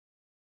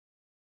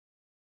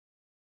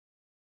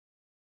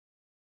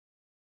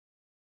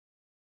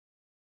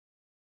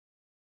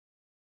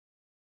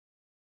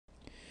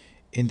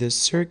In the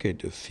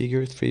circuit of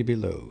figure 3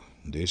 below,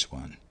 this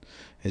one,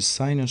 a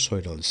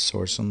sinusoidal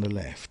source on the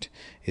left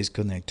is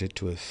connected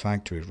to a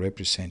factory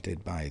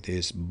represented by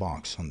this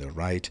box on the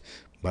right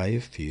by a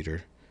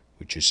feeder,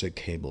 which is a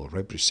cable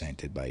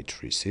represented by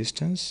its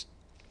resistance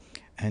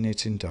and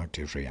its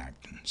inductive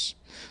reactance.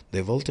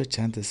 The voltage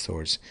at the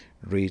source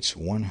reaches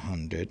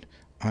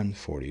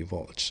 140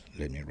 volts.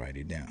 Let me write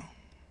it down.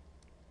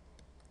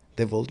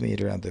 The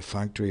voltmeter at the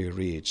factory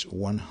reads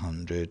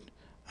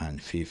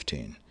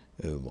 115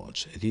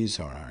 volts. These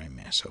are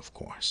RMS, of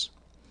course.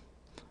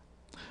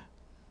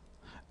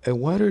 A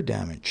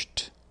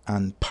water-damaged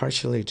and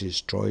partially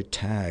destroyed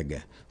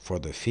tag for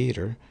the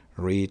feeder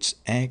reads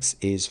X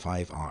is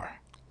 5R,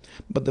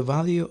 but the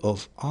value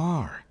of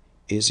R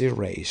is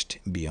erased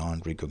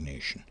beyond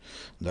recognition.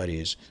 That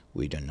is,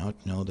 we do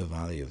not know the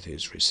value of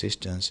this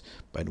resistance,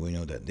 but we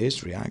know that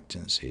this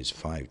reactance is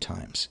 5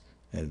 times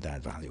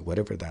that value,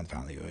 whatever that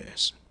value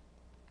is.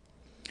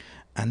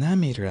 An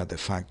ammeter at the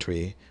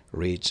factory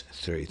reads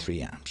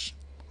 33 amps.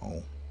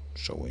 Oh,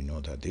 so we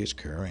know that this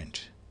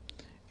current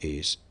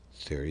is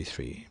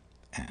 33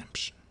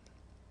 amps.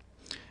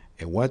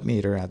 A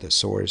wattmeter at the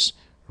source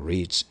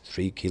reads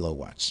 3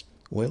 kilowatts.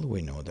 Well,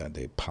 we know that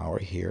the power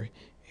here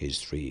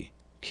is 3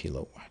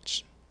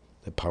 kilowatts,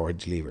 the power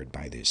delivered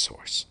by this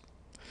source.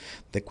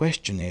 The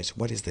question is,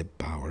 what is the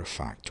power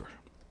factor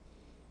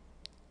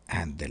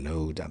and the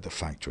load at the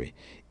factory,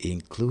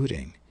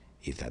 including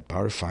if that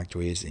power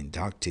factor is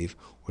inductive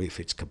or if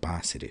it's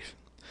capacitive?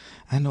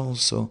 And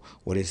also,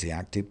 what is the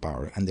active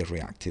power and the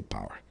reactive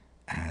power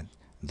at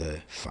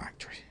the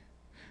factory?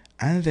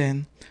 And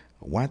then,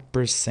 what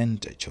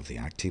percentage of the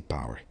active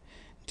power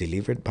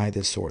delivered by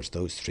the source,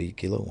 those 3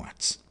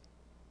 kilowatts,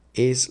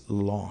 is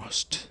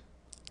lost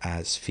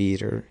as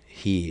feeder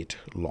heat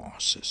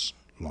losses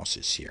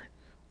here?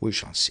 We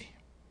shall see.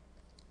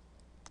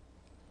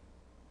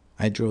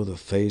 I draw the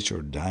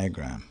phasor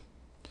diagram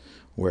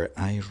where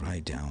I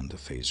write down the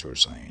phasor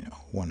sign.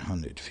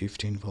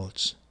 115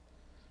 volts,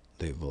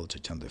 the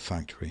voltage at the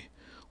factory,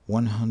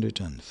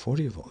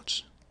 140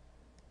 volts,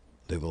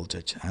 the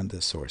voltage at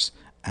the source,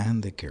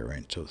 and the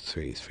current of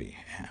 33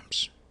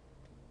 amps.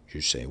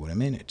 You say, wait a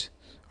minute,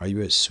 are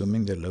you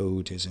assuming the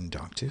load is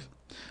inductive?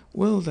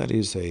 Well, that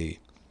is a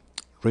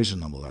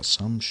reasonable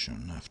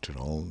assumption. After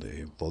all,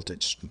 the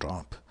voltage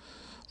drop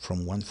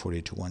from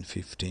 140 to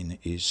 115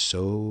 is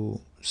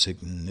so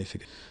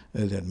significant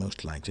that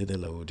most likely the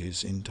load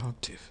is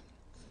inductive.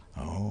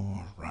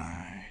 All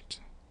right.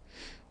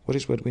 What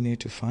is what we need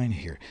to find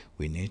here?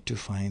 We need to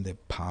find the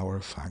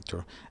power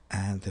factor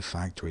and the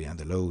factory and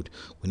the load.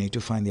 We need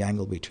to find the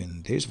angle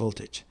between this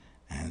voltage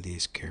and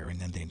this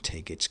current and then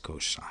take its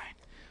cosine.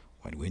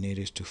 What we need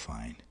is to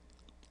find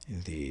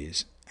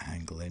this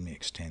angle. Let me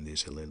extend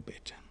this a little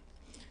bit.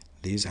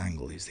 This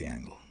angle is the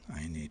angle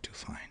I need to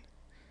find.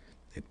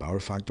 The power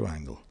factor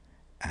angle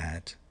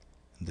at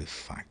the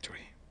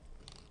factory.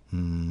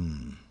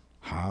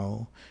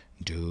 How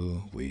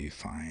do we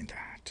find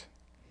that?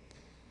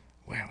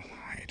 Well,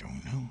 I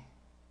don't know.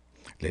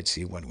 Let's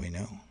see what we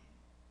know.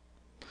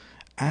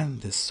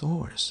 And the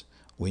source,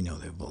 we know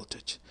the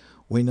voltage.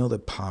 We know the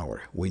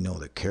power. We know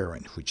the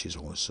current, which is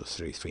also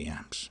 33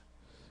 amps.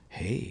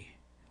 Hey,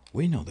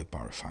 we know the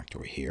power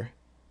factor here,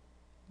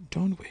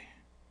 don't we?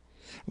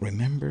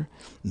 Remember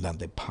that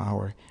the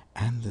power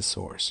and the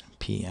source,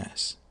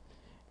 PS,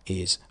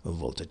 is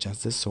voltage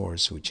at the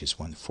source, which is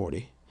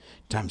 140,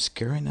 times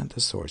current at the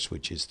source,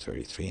 which is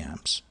 33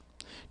 amps,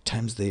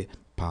 times the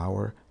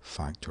power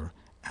factor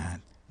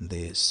at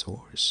the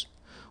source.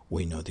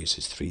 We know this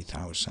is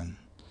 3000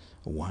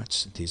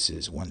 watts, this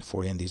is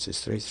 140, and this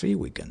is 33.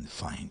 We can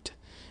find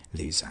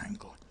this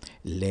angle.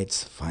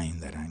 Let's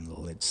find that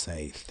angle. Let's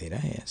say theta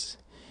s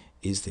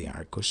is the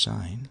arc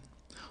cosine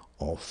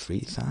of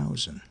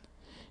 3000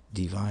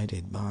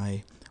 divided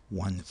by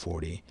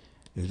 140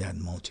 that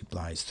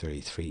multiplies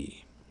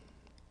 33.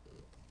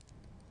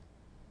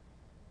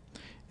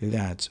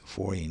 That's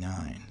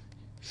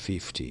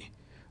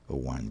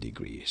 49.51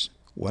 degrees.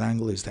 What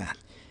angle is that?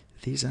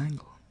 This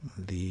angle,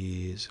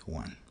 this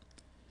one,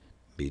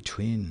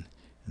 between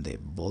the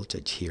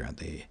voltage here at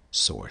the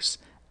source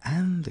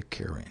and the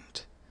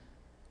current,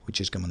 which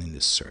is common in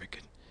the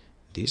circuit.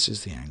 This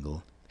is the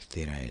angle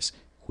theta s,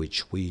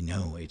 which we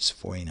know it's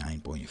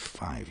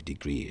 49.5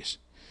 degrees.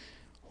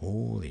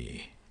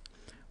 Holy.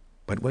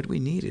 But what we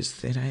need is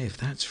theta f.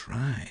 That's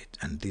right.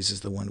 And this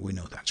is the one we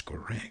know that's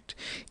correct.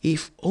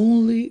 If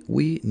only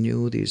we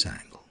knew this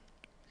angle.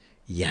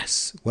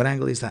 Yes. What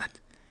angle is that?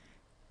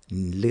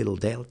 Little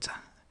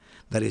delta.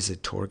 That is a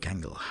torque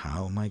angle.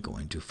 How am I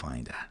going to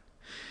find that?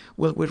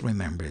 Well, we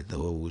remember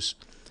those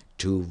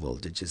two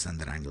voltages and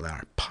that angle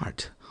are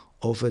part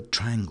of a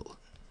triangle.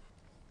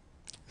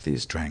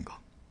 This triangle.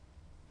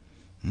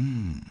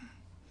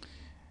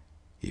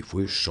 If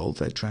we solve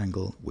that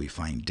triangle, we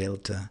find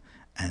delta,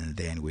 and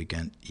then we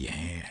can,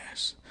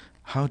 yes.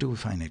 How do we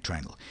find a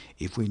triangle?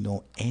 If we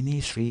know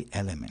any 3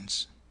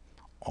 elements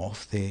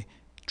of the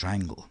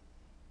triangle,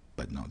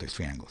 but not the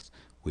 3 angles,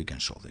 we can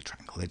solve the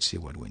triangle. Let's see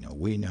what we know.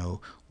 We know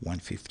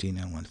 115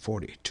 and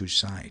 140, 2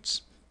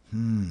 sides.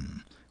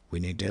 We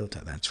need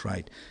delta, that's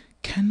right.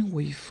 Can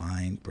we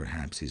find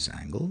perhaps this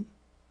angle?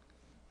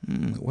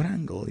 What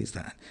angle is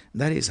that?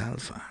 That is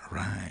alpha,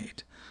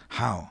 right.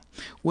 How?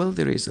 Well,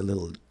 there is a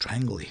little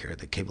triangle here,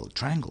 the cable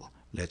triangle.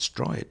 Let's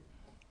draw it.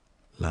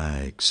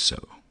 Like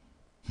so.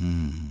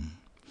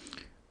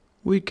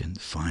 We can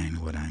find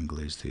what angle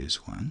is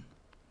this one.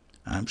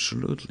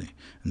 Absolutely.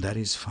 And that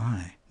is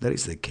phi. That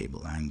is the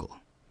cable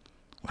angle.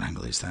 What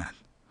angle is that?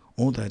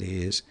 Oh, that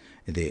is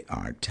the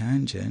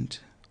arctangent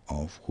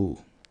of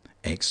who?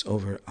 X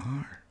over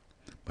r.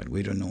 But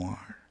we don't know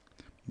r.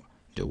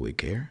 Do we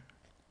care?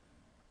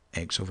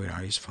 X over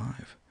r is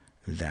 5.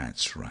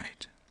 That's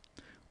right.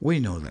 We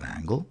know that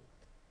angle.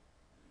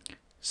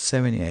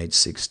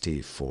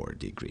 7864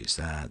 degrees.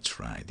 That's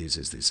right. This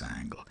is this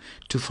angle.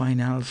 To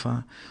find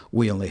alpha,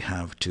 we only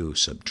have to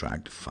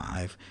subtract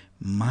 5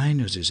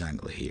 minus this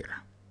angle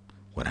here.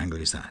 What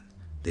angle is that?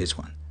 This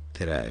one.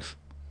 Theta f.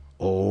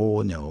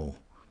 Oh, no.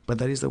 But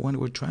that is the one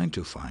we're trying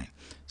to find.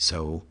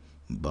 So,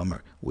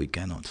 bummer, we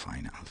cannot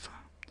find alpha.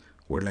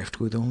 We're left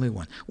with only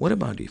one. What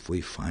about if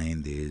we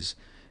find this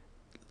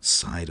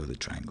side of the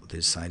triangle?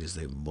 This side is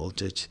the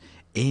voltage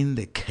in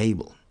the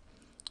cable.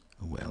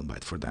 Well,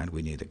 but for that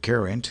we need the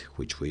current,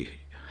 which we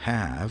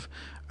have,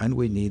 and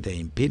we need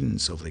the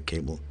impedance of the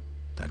cable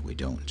that we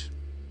don't.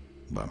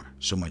 Bummer.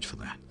 So much for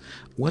that.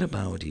 What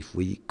about if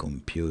we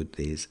compute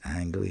this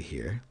angle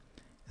here,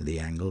 the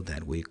angle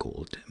that we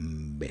called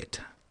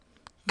beta?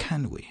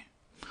 Can we?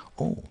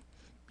 Oh,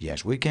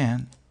 yes we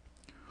can.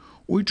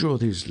 We draw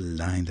this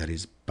line that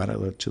is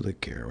parallel to the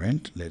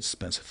current. Let's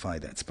specify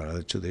that's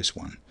parallel to this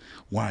one.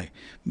 Why?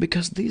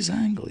 Because this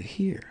angle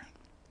here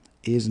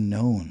is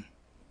known.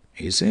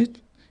 Is it?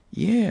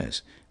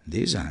 Yes,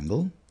 this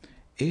angle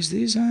is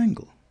this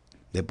angle.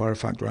 The power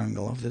factor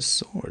angle of the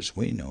source.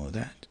 We know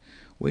that.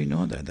 We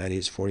know that that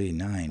is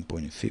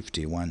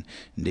 49.51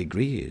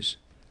 degrees.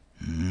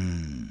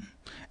 And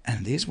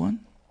this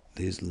one,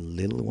 this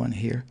little one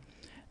here,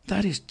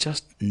 that is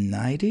just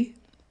 90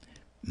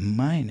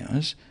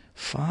 minus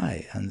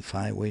phi, and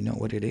phi we know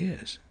what it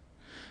is.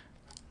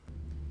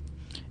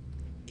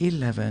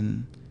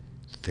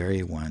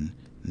 1131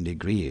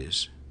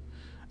 degrees.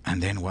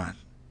 And then what?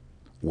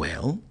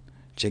 Well,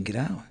 check it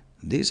out.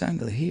 This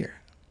angle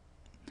here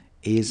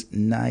is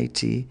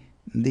 90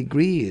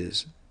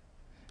 degrees.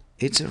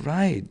 It's a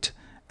right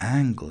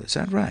angle. Is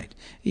that right?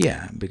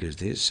 Yeah, because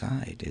this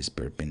side is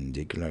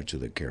perpendicular to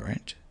the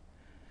current.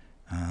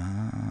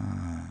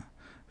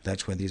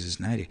 That's why this is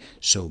 90.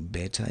 So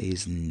beta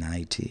is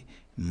 90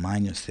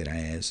 minus theta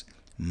s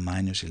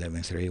minus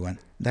 1131.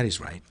 That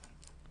is right.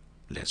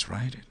 Let's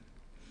write it.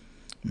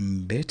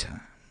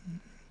 Beta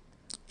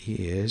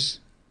is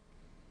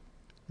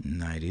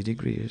 90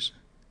 degrees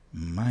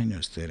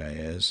minus theta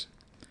s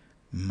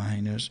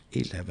minus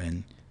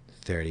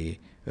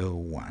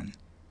 1131.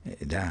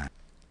 That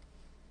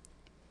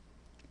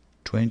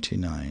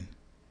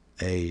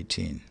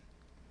 2918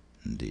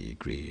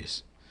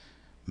 degrees.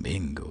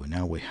 Bingo.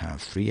 Now we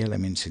have 3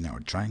 elements in our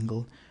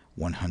triangle.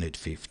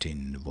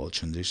 115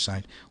 volts on this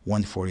side,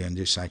 140 on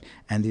this side,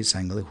 and this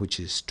angle, which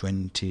is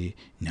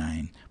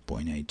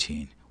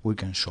 29.18. We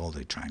can solve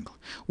the triangle.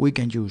 We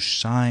can use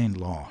sine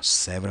law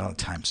several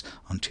times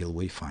until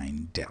we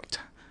find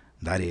delta.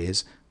 That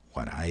is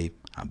what I'm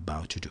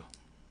about to do.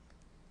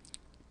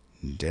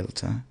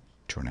 Delta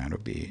turned out to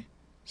be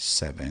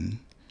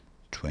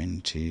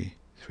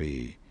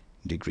 723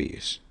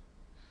 degrees.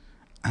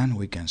 And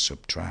we can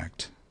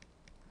subtract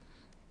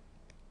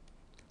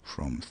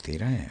from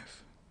theta f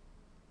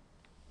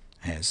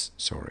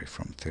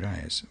from theta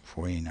s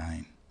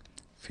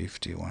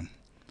 49.51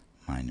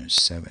 minus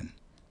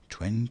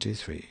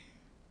 723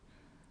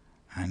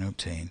 and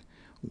obtain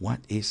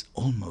what is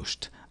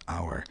almost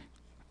our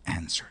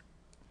answer.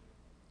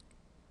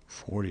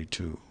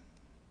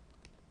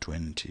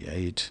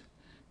 42.28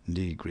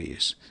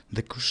 degrees.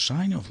 The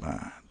cosine of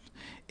that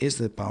is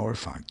the power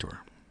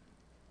factor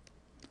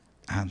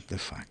at the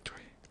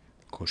factory.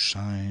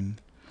 Cosine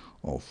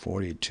of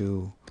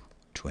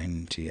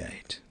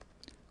 42.28,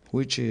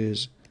 which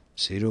is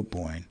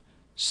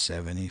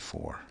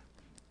 0.74,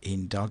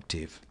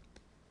 inductive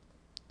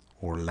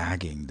or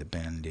lagging,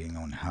 depending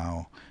on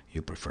how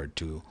you prefer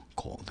to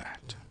call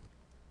that.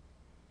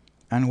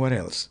 And what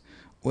else?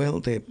 Well,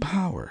 the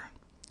power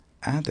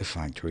at the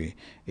factory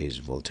is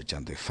voltage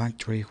at the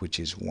factory, which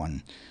is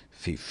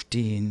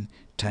 115,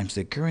 times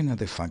the current at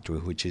the factory,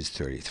 which is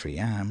 33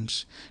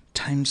 amps,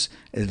 times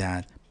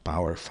that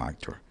power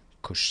factor,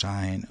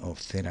 cosine of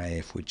theta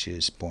f, which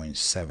is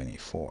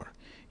 0.74.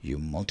 You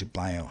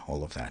multiply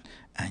all of that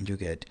and you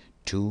get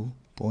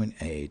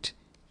 2.8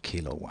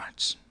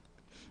 kilowatts.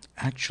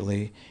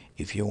 Actually,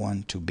 if you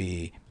want to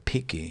be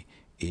picky,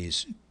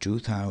 is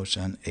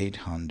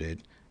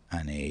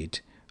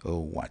 2,808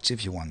 watts,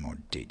 if you want more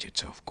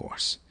digits, of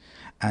course.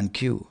 And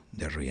Q,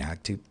 the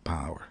reactive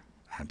power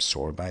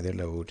absorbed by the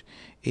load,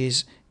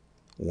 is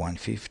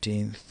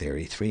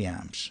 115.33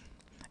 amps.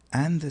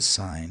 And the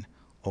sine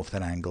of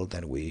that angle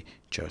that we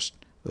just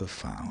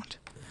found,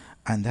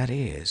 and that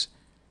is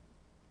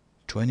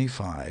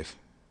 25.54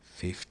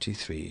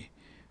 2.53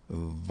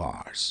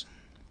 VARs.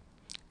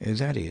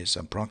 That is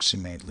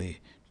approximately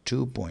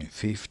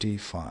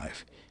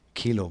 2.55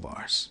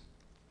 kilovars.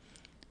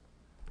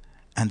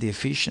 And the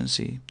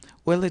efficiency?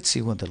 Well, let's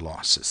see what the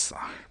losses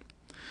are.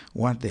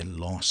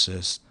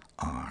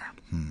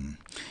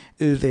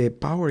 The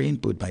power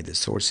input by the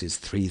source is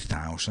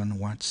 3000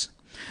 watts,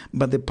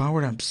 but the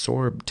power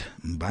absorbed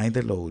by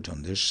the load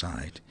on this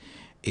side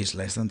is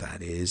less than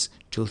that, is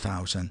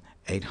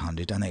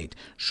 2808.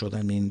 So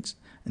that means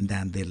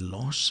that the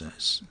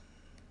losses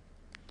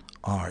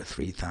are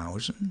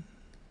 3000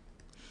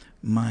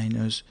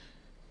 minus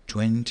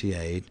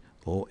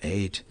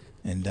 2808,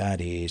 and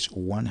that is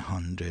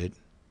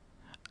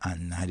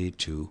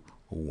 192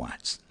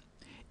 watts.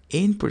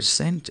 In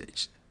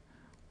percentage,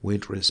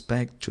 with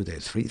respect to the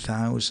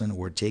 3000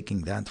 we're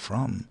taking that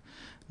from,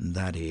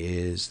 that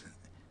is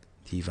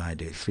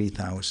divided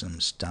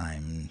 3000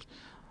 times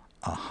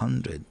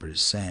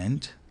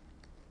 100%,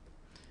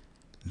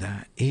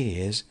 that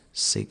is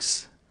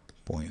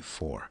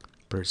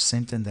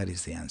 6.4%, and that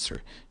is the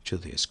answer to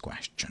this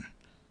question.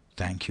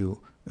 Thank you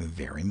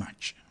very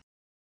much.